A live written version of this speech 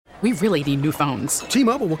We really need new phones.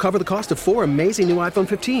 T-Mobile will cover the cost of 4 amazing new iPhone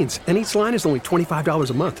 15s, and each line is only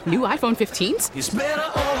 $25 a month. New iPhone 15s? It's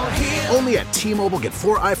better over here. Only at T-Mobile, get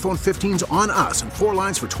 4 iPhone 15s on us and 4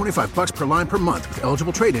 lines for $25 per line per month with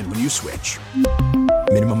eligible trade-in when you switch.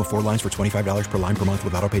 Minimum of 4 lines for $25 per line per month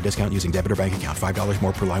with autopay discount using debit or bank account. $5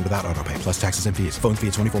 more per line without autopay, plus taxes and fees. Phone fee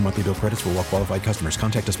at 24 monthly bill credits for well-qualified customers.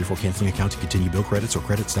 Contact us before canceling account to continue bill credits or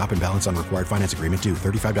credit stop and balance on required finance agreement due.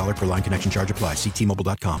 $35 per line connection charge applies. See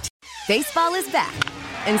T-Mobile.com. Baseball is back,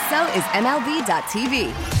 and so is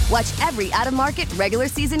MLB.tv. Watch every out-of-market regular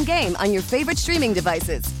season game on your favorite streaming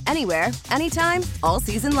devices. Anywhere, anytime, all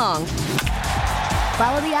season long.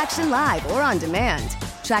 Follow the action live or on demand.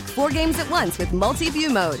 Track 4 games at once with multi-view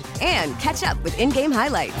mode and catch up with in-game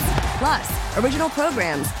highlights. Plus, original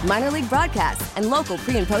programs, minor league broadcasts, and local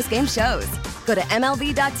pre- and post-game shows. Go to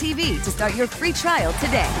MLB.tv to start your free trial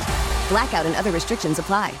today. Blackout and other restrictions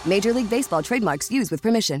apply. Major League Baseball trademarks used with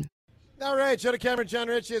permission. All right, Joe DeCamera, John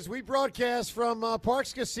Rich, as we broadcast from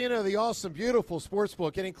Parks Casino, the awesome, beautiful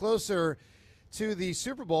sportsbook, getting closer to the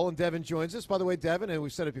Super Bowl, and Devin joins us. By the way, Devin, and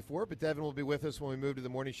we've said it before, but Devin will be with us when we move to the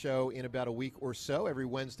morning show in about a week or so, every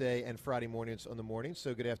Wednesday and Friday mornings on the morning.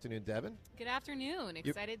 So good afternoon, Devin. Good afternoon.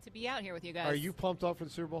 Excited to be out here with you guys. Are you pumped up for the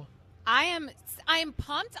Super Bowl? I am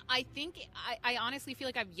pumped. I think I honestly feel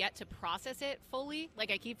like I've yet to process it fully. Like,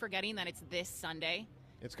 I keep forgetting that it's this Sunday.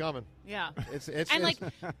 It's coming. Yeah. And, like,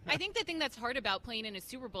 I think the thing that's hard about playing in a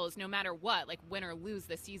Super Bowl is no matter what, like, win or lose,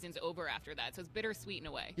 the season's over after that. So it's bittersweet in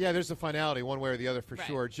a way. Yeah, there's a finality one way or the other for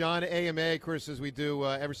sure. John, AMA, of course, as we do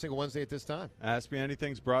every single Wednesday at this time. Ask Me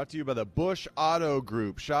Anything's brought to you by the Bush Auto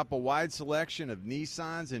Group. Shop a wide selection of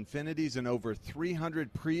Nissans, Infinitis, and over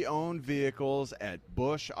 300 pre-owned vehicles at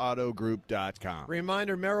bushautogroup.com.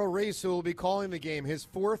 Reminder, Merrill Reese, who will be calling the game, his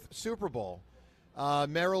 4th Super Bowl.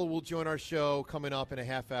 Merrill will join our show coming up in a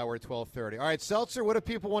half hour at 12:30. All right, Seltzer, what do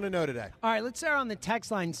people want to know today? All right, let's start on the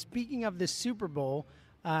text line. Speaking of the Super Bowl,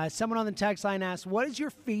 someone on the text line asked, what is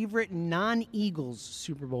your favorite non-Eagles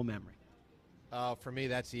Super Bowl memory? For me,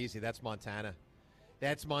 that's easy. That's Montana.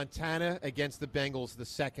 That's Montana against the Bengals the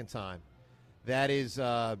second time. That is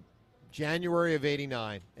January of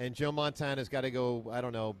 '89, and Joe Montana's got to go, I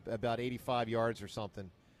don't know, about 85 yards or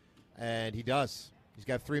something, and he does. He's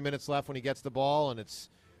got 3 minutes left when he gets the ball, and it's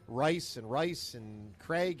Rice and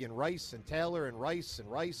Craig and Rice and Taylor and Rice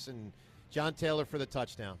and John Taylor for the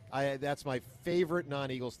touchdown. That's my favorite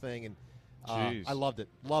non-Eagles thing, and I loved it.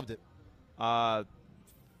 Loved it.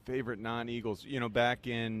 Favorite non-Eagles. You know, back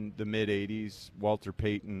in the mid-'80s, Walter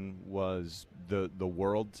Payton was the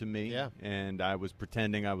world to me, and I was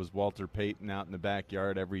pretending I was Walter Payton out in the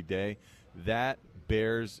backyard every day. That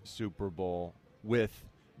Bears Super Bowl with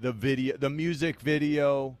the video, the music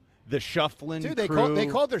video, the shuffling crew. They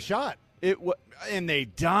called their shot. And they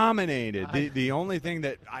dominated. The only thing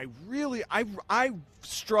that I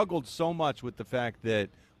struggled so much with the fact that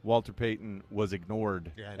Walter Payton was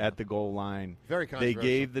ignored at the goal line. Very controversial. They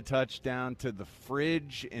gave the touchdown to the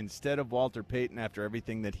fridge instead of Walter Payton after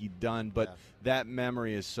everything that he'd done. But that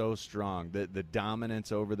memory is so strong. The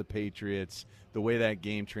dominance over the Patriots, the way that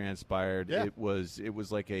game transpired, it was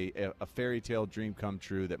like a fairy tale dream come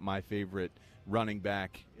true that my favorite running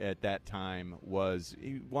back at that time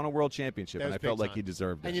he won a world championship, and I felt like he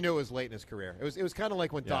deserved it. And you knew it was late in his career. It was kind of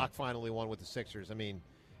like when Doc finally won with the Sixers. I mean,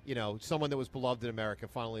 you know, someone that was beloved in America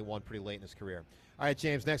finally won pretty late in his career. All right,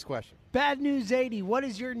 James, next question. Bad News 80, what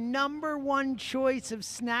is your number one choice of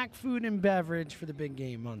snack, food, and beverage for the big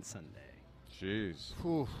game on Sunday? Jeez.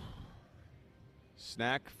 Whew.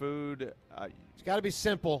 Snack food. It's got to be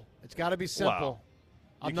simple. Wow.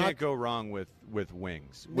 You can't go wrong with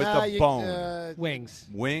wings. With Nah, a bone. Wings.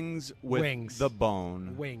 Wings with the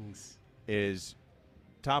bone. Wings. Is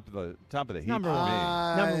top of the heap Number for one.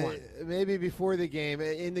 me. Number one. Maybe before the game.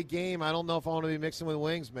 In the game, I don't know if I want to be mixing with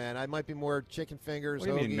wings, man. I might be more chicken fingers. What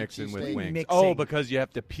do you mean hoagie, mixing with cheesesteak. wings? Mixing. Oh, because you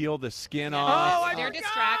have to peel the skin off. They're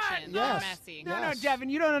distractions. Yes. They're messy. No,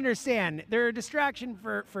 Devin, you don't understand. They're a distraction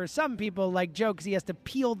for some people like Joe because he has to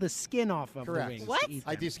peel the skin off of Correct. the wings. What? to eat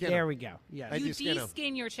I them. de-skin There them. we go. Yes. You de-skin 'em.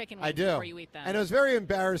 de-skin your chicken I wings do. before you eat them. And it was very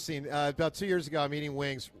embarrassing. About 2 years ago, I'm eating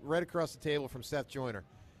wings right across the table from Seth Joyner.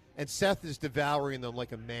 And Seth is devouring them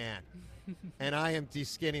like a man. And I am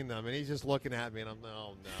de-skinning them. And he's just looking at me, and I'm,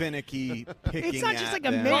 no. Finicky, picking It's not just like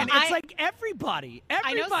a them. man. Well, it's like everybody.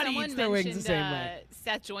 I know Everybody someone eats their wings the mentioned same way.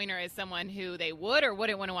 Seth Joyner is someone who they would or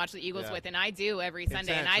wouldn't want to watch the Eagles with, and I do every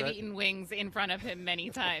Sunday, and I've eaten wings in front of him many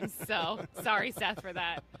times. So sorry, Seth, for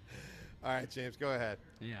that. All right, James, go ahead.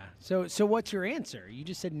 Yeah. So what's your answer? You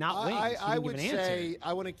just said not wings. You I didn't would give an say, answer.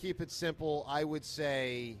 I want to keep it simple. I would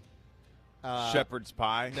say shepherd's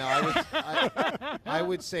pie. No, I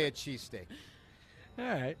would say a cheesesteak. All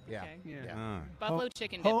right. Yeah. Okay. Yeah. Buffalo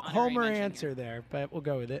chicken dip. Homer answer there, but we'll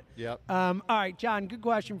go with it. Yep. All right, John, good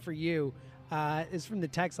question for you. Is from the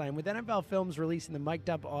text line. With NFL Films releasing the mic'd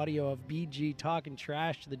up audio of BG talking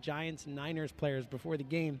trash to the Giants and Niners players before the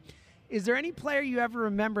game, is there any player you ever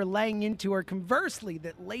remember laying into or conversely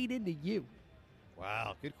that laid into you?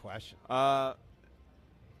 Wow, good question.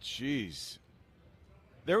 Jeez.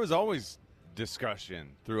 There was always discussion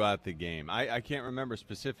throughout the game. I can't remember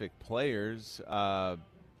specific players, but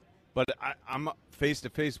I'm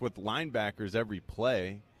face-to-face with linebackers every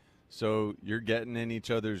play, so you're getting in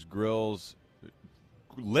each other's grills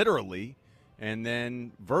literally and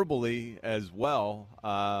then verbally as well.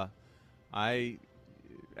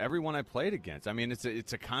 Everyone I played against, I mean,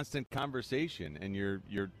 it's a constant conversation, and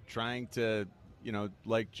you're trying to,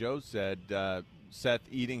 like Joe said, Seth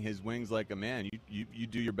eating his wings like a man. You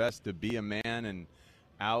do your best to be a man and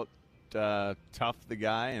out tough the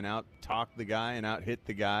guy and out talk the guy and out hit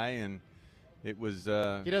the guy, and it was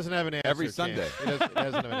he doesn't have an answer every Sunday. He doesn't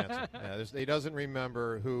have an answer. Yeah, he doesn't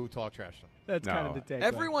remember who talked trash to him. That's kind of the take.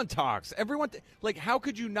 Everyone talks. Like, how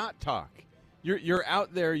could you not talk? You're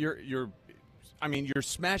out there. You're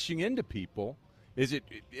smashing into people.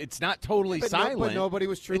 It's not totally silent. But nobody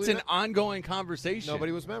was truly. It's an ongoing conversation.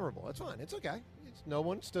 Nobody was memorable. That's fine. It's okay. No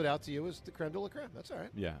one stood out to you as the creme de la creme. That's all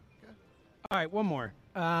right. Yeah. Okay. All right, one more.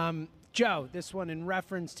 Joe, this one in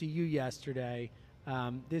reference to you yesterday.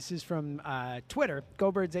 This is from Twitter.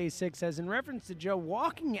 GoBirdsA6 says, in reference to Joe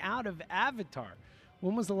walking out of Avatar,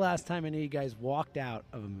 when was the last time any of you guys walked out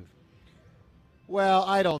of a movie? Well,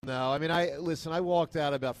 I don't know. I mean, I walked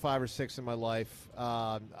out about 5 or 6 in my life.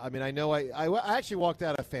 I know I actually walked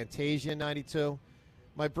out of Fantasia in '92.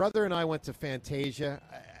 My brother and I went to Fantasia.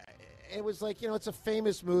 It was like, it's a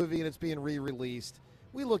famous movie and it's being re-released.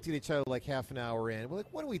 We looked at each other like half an hour in. We're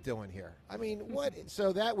like, what are we doing here? I mean, what?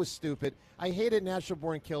 So that was stupid. I hated Natural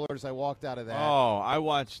Born Killers. I walked out of that. Oh, I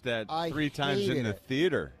watched that 3 times in the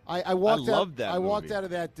theater. I loved that. I walked out of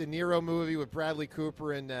that De Niro movie with Bradley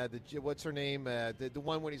Cooper and what's her name? The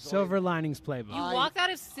one when he's Silver Linings Playbook. You walked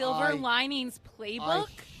out of Silver Linings Playbook?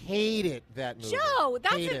 I hated that movie. Joe,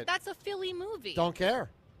 that's a Philly movie. Don't care.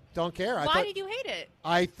 Why did you hate it?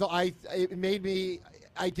 It made me.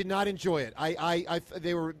 I did not enjoy it.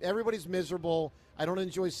 Everybody's miserable. I don't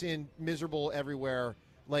enjoy seeing miserable everywhere.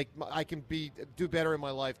 Like, I can do better in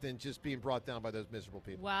my life than just being brought down by those miserable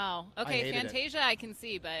people. Wow. Okay, Fantasia I can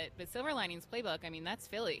see, but Silver Linings Playbook, I mean, that's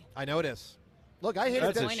Philly. I know it is. Look, I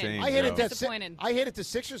hated that. Shame, I hated the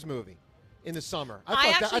Sixers movie in the summer.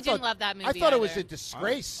 I didn't love that movie. I thought it was a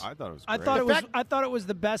disgrace. I thought it was great. I thought it was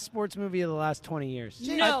the best sports movie of the last 20 years.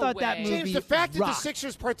 No I thought way. that movie James, the fact that the rocked.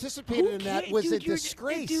 Sixers participated in that was a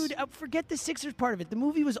disgrace. Dude, forget the Sixers part of it. The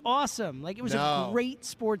movie was awesome. Like, it was a great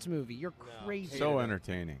sports movie. You're crazy. So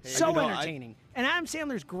entertaining. So entertaining. And Adam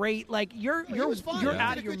Sandler's great. Like, you're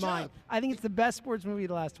out of your mind. I think it's the best sports movie of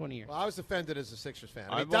the last 20 years. Well, I was offended as a Sixers fan.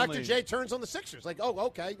 I've Dr. J turns on the Sixers. Like, oh,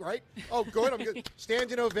 okay, right? Oh, good. I'm good.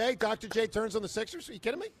 Stand and Ovey. Dr. J turns on the Sixers. Are you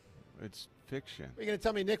kidding me? It's fiction. Are you going to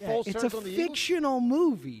tell me Nick Foles turns on the Eagles? It's a fictional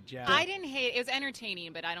movie, Jeff. I didn't hate it. It was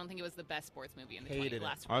entertaining, but I don't think it was the best sports movie in the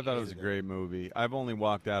last 20 I thought it years. was a great movie. I've only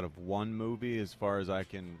walked out of one movie as far as I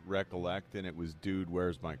can recollect, and it was Dude,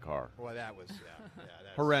 Where's My Car? Well, that was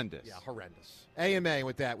horrendous. Yeah, horrendous. AMA, and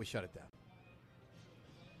with that, we shut it down.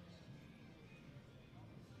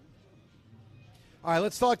 All right,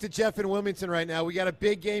 let's talk to Jeff in Wilmington right now. We got a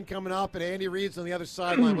big game coming up, and Andy Reid's on the other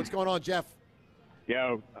sideline. What's going on, Jeff?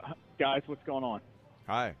 Yo, guys, what's going on?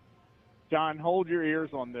 Hi. John, hold your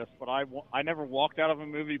ears on this, but I never walked out of a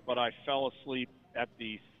movie, but I fell asleep at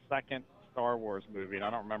the second Star Wars movie, and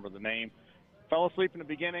I don't remember the name. Fell asleep in the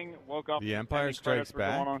beginning, woke up. The Empire Strikes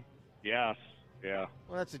Back? Yes, yeah.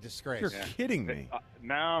 Well, that's a disgrace. You're kidding me.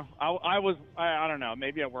 No, I don't know.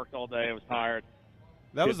 Maybe I worked all day. I was tired.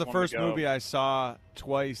 That was Just the wanted first to go. movie I saw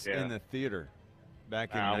twice Yeah. in the theater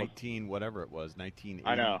back in 1980.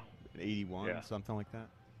 I know. 81, something like that.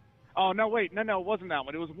 Oh, no, wait. No, it wasn't that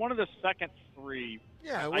one. It was one of the second 3.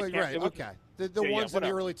 Yeah, I can't- right, it was- okay. The Yeah, ones in the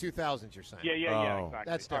whatever. early 2000s, you're saying. Yeah, Oh.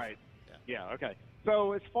 exactly. That's different. Right. Yeah, okay.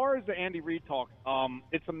 So as far as the Andy Reid talk,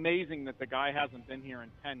 it's amazing that the guy hasn't been here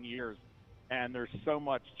in 10 years, and there's so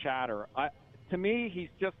much chatter. To me, he's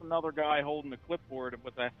just another guy holding the clipboard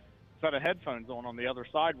with a set of headphones on the other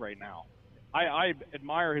side right now. I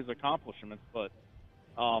admire his accomplishments, but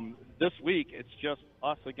this week it's just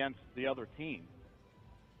us against the other team.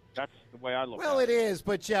 That's the way I look Well, at it is,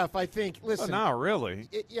 but Jeff, I think. Listen, not really.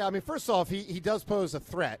 Yeah, I mean, first off, he does pose a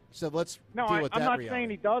threat. So let's deal with that I'm not reality. saying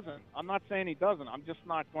he doesn't. I'm not saying he doesn't. I'm just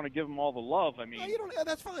not going to give him all the love. I mean, No, you don't.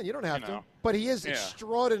 That's fine. You don't have you to. know. But he is Yeah.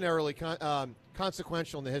 extraordinarily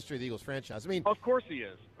consequential in the history of the Eagles franchise. I mean, of course he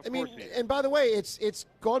is. Of I course mean, he is. and by the way, it's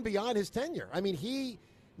gone beyond his tenure. I mean, he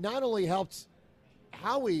not only helped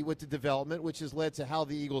Howie with the development, which has led to how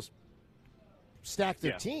the Eagles stacked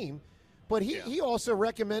their Yeah. team, but he also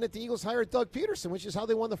recommended the Eagles hire Doug Peterson, which is how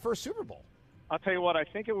they won the first Super Bowl. I'll tell you what. I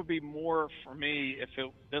think it would be more for me if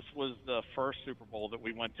this was the first Super Bowl that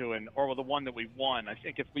we went to, or the one that we won. I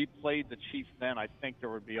think if we played the Chiefs then, I think there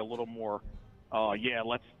would be a little more. Yeah,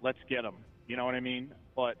 let's get them. You know what I mean?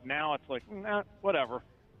 But now it's like, nah, whatever.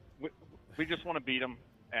 We just want to beat them.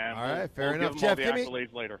 And All right, we'll, fair we'll enough. Give them Jeff, all the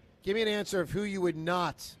accolades later. Give me an answer of who you would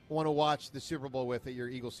not want to watch the Super Bowl with at your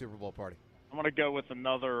Eagles Super Bowl party. I'm going to go with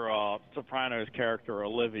another Sopranos character,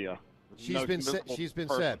 Olivia. She's been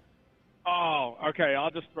said. Oh, okay.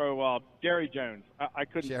 I'll just throw Jerry Jones. I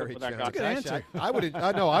couldn't Jerry for that Jones. guy. Good answer. I would.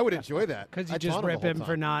 I would enjoy that Because you I'd just taunt rip the whole him time.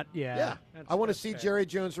 for not. Yeah. Yeah, I want to that's see fair. Jerry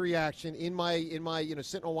Jones' reaction in my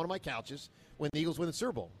sitting on one of my couches when the Eagles win the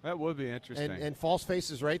Super Bowl, That would be interesting. and false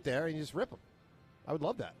faces right there, and you just rip them. I would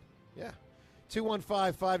love that. Yeah.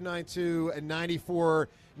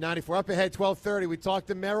 215-592-9494. Up ahead, 12:30. We talked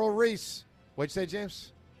to Merrill Reese. What'd you say,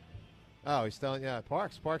 James? Oh, he's telling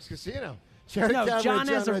Parks Casino. Jared No, Cameron, John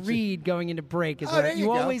has a Ritchie. read going into break. Is Oh, what there you you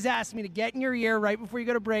go. always ask me to get in your ear right before you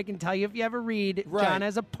go to break and tell you if you have a read. Right. John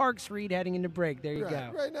has a Parks read heading into break. There you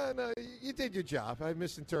go. Right. No, you did your job. I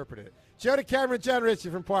misinterpreted it. Jared Cameron, John Ritchie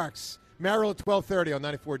from Parks. Merrill at 12:30 on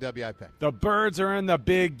 94 WIP. The Birds are in the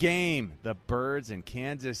big game. The Birds in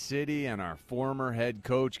Kansas City and our former head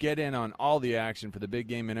coach. Get in on all the action for the big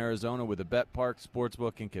game in Arizona with the Bet Park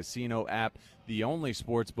Sportsbook and Casino app, the only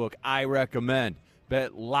sportsbook I recommend.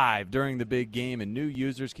 Bet live during the big game, and new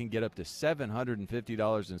users can get up to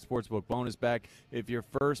 $750 in sportsbook bonus back if your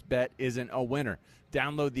first bet isn't a winner.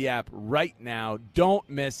 Download the app right now. Don't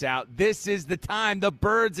miss out. This is the time. The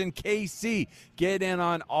Birds and KC. Get in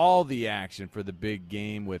on all the action for the big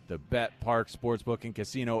game with the Bet Park Sportsbook and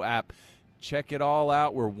Casino app. Check it all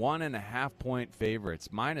out. We're 1.5-point favorites,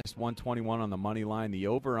 minus 121 on the money line. The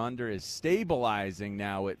over-under is stabilizing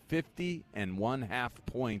now at 50.5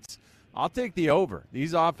 points. I'll take the over.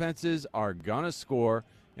 These offenses are going to score,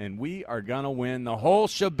 and we are going to win the whole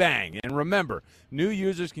shebang. And remember, new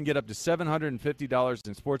users can get up to $750 in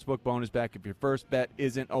sportsbook bonus back if your first bet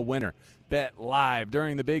isn't a winner. Bet live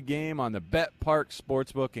during the big game on the Bet Park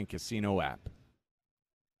Sportsbook and Casino app.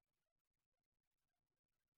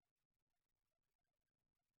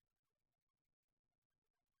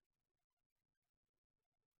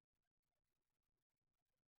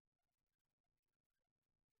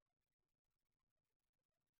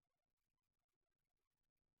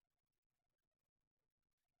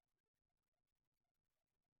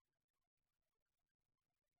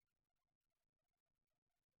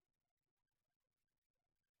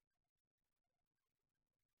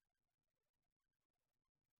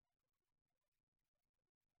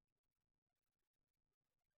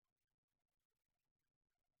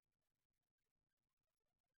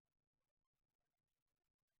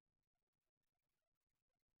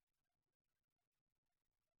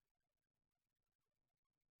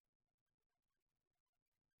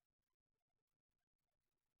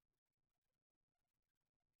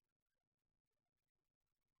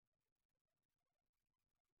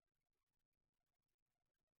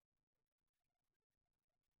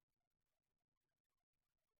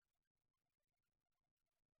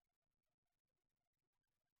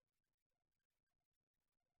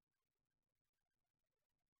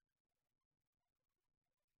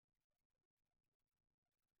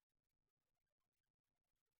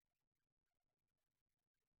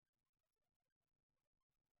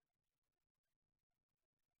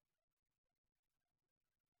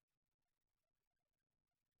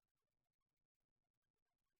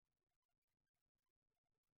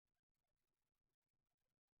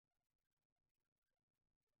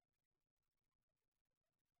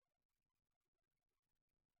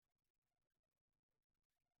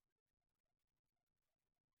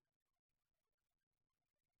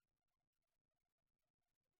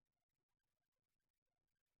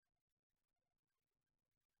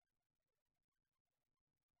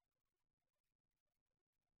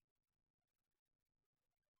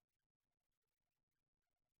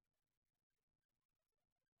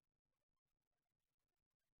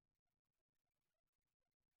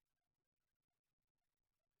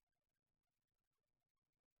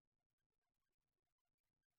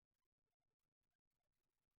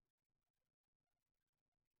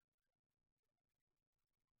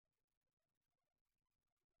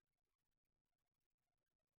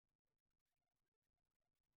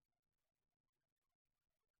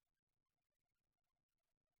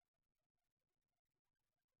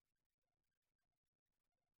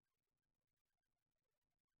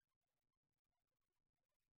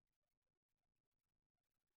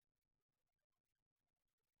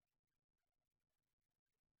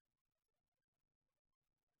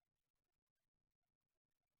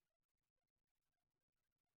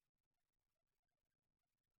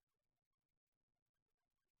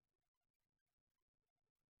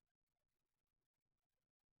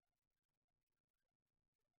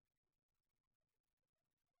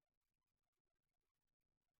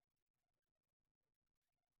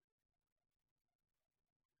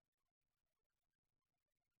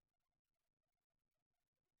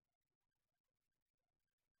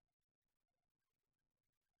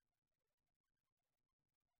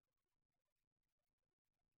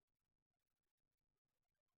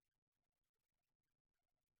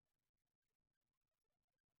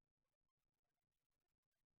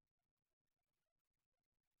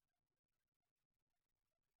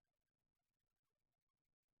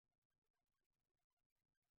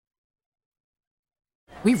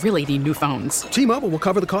 We really need new phones. T-Mobile will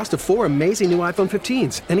cover the cost of 4 amazing new iPhone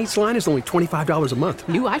 15s, and each line is only $25 a month.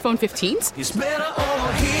 New iPhone 15s? It's better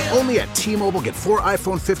over here. Only at T-Mobile, get 4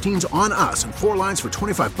 iPhone 15s on us and 4 lines for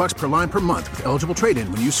 $25 per line per month with eligible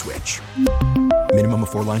trade-in when you switch. Minimum of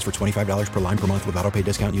 4 lines for $25 per line per month with autopay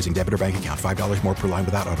discount using debit or bank account. $5 more per line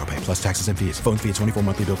without autopay, plus taxes and fees. Phone fee at 24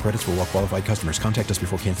 monthly bill credits for well-qualified customers. Contact us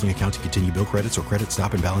before canceling account to continue bill credits or credit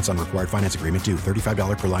stop and balance on required finance agreement due.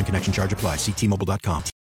 $35 per line connection charge applies. See T-Mobile.com.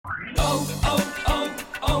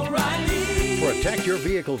 O'Reilly. Protect your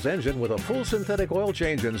vehicle's engine with a full synthetic oil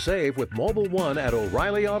change and save with Mobil 1 at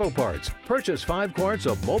O'Reilly Auto Parts. Purchase 5 quarts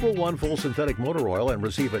of Mobil 1 full synthetic motor oil and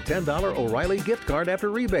receive a $10 O'Reilly gift card after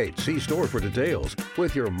rebate. See store for details.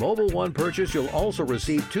 With your Mobil 1 purchase, you'll also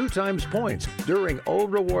receive 2 times points during O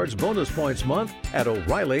Rewards Bonus Points Month at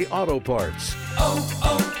O'Reilly Auto Parts.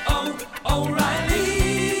 O'Reilly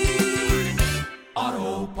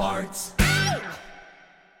Auto Parts.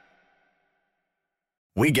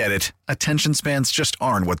 We get it. Attention spans just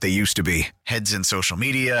aren't what they used to be. Heads in social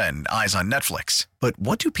media and eyes on Netflix. But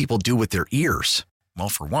what do people do with their ears? Well,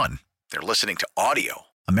 for one, they're listening to audio.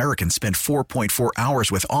 Americans spend 4.4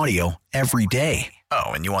 hours with audio every day. Oh,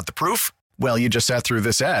 and you want the proof? Well, you just sat through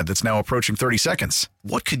this ad that's now approaching 30 seconds.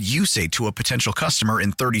 What could you say to a potential customer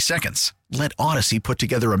in 30 seconds? Let Odyssey put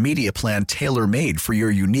together a media plan tailor-made for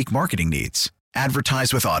your unique marketing needs.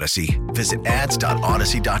 Advertise with Odyssey. Visit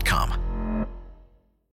ads.odyssey.com.